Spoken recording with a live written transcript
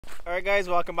Alright guys,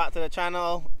 welcome back to the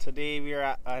channel. Today we are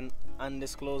at an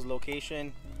undisclosed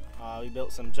location. We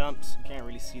built some jumps. You can't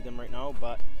really see them right now,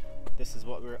 but this is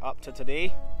what we're up to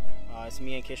today. It's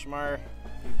me and Kishmar.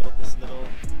 We built this little, I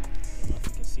don't know if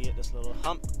you can see it, this little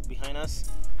hump behind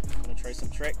us. I'm gonna try some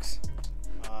tricks.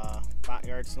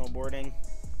 Backyard snowboarding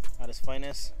at its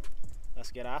finest.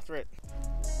 Let's get after it.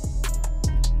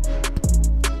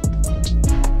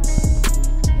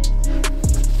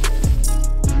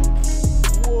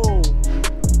 Whoa,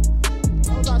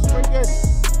 that was actually pretty good.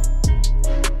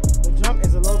 The jump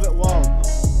is a little bit wild.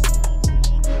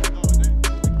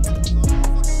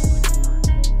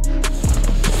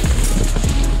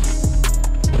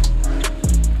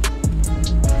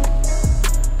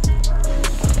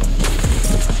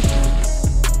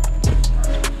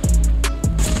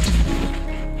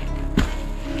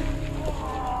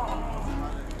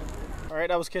 Alright,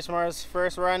 that was Kishmar's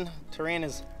first run. Terrain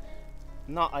is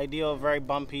not ideal, very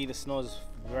bumpy. The snow is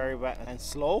very wet and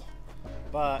slow,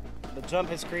 but the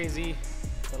jump is crazy.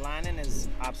 The landing is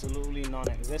absolutely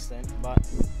non-existent, but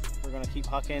we're gonna keep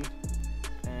hucking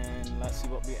and let's see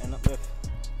what we end up with.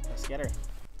 Let's get her.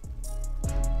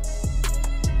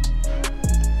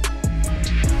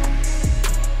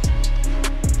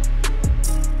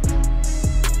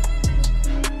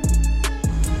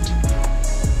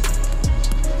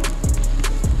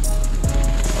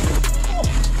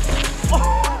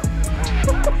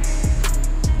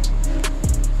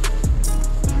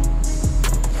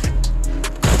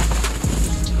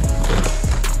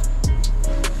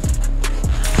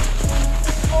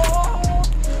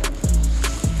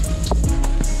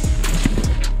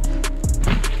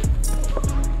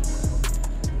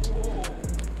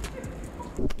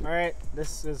 Alright,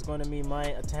 this is going to be my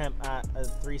attempt at a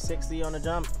 360 on a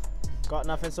jump. Got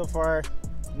nothing so far.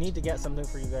 Need to get something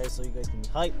for you guys so you guys can be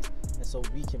hyped and so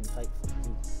we can be hyped for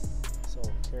you. So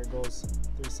here it goes,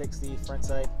 360 front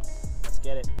side. Let's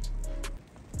get it.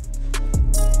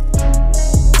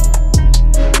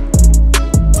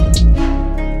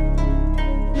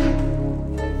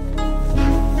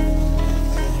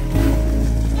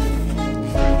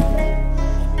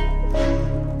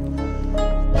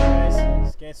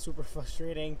 It's super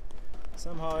frustrating.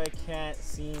 Somehow I can't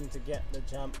seem to get the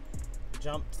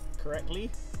jumped correctly,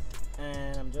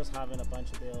 and I'm just having a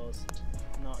bunch of bills,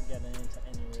 not getting into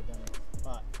any rhythm.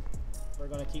 But we're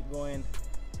gonna keep going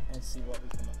and see what we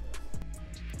come up with.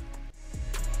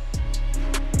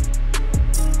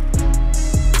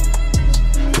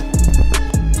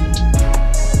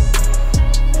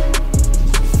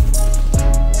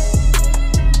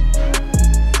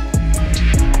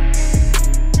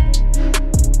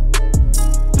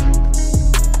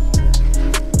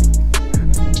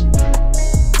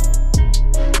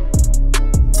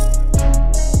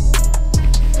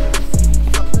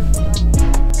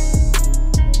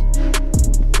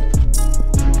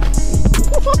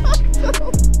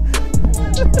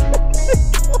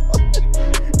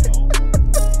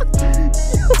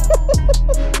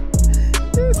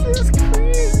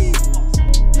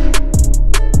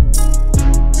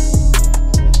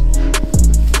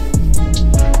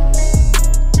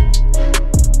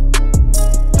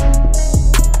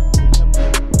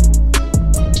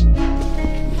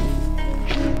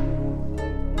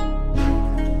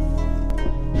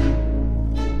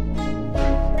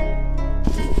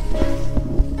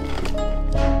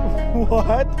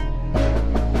 What?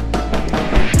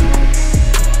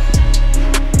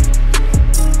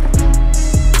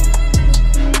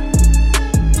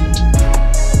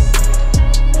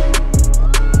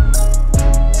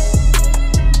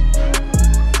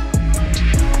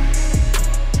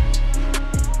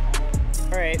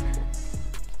 Alright,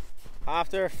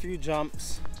 after a few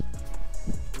jumps,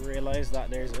 realized that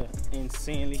there's an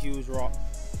insanely huge rock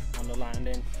on the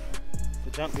landing.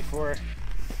 The jump before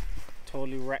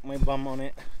totally wrecked my bum on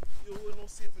it.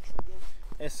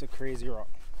 It's a crazy rock.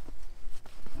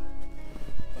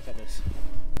 Look at this.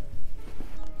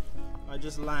 I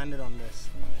just landed on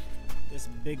this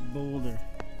big boulder.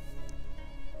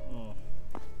 Oh,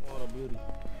 what a beauty.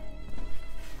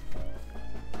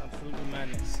 Absolutely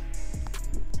madness.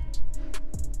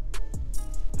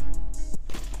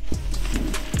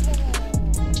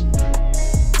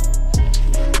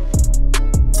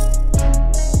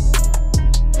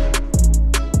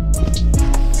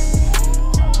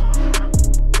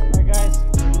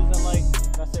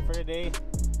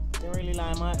 Didn't really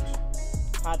land much.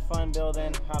 Had fun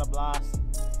building, had a blast,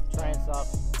 trying stuff.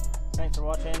 Thanks for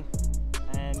watching,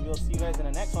 and we'll see you guys in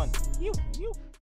the next one. You.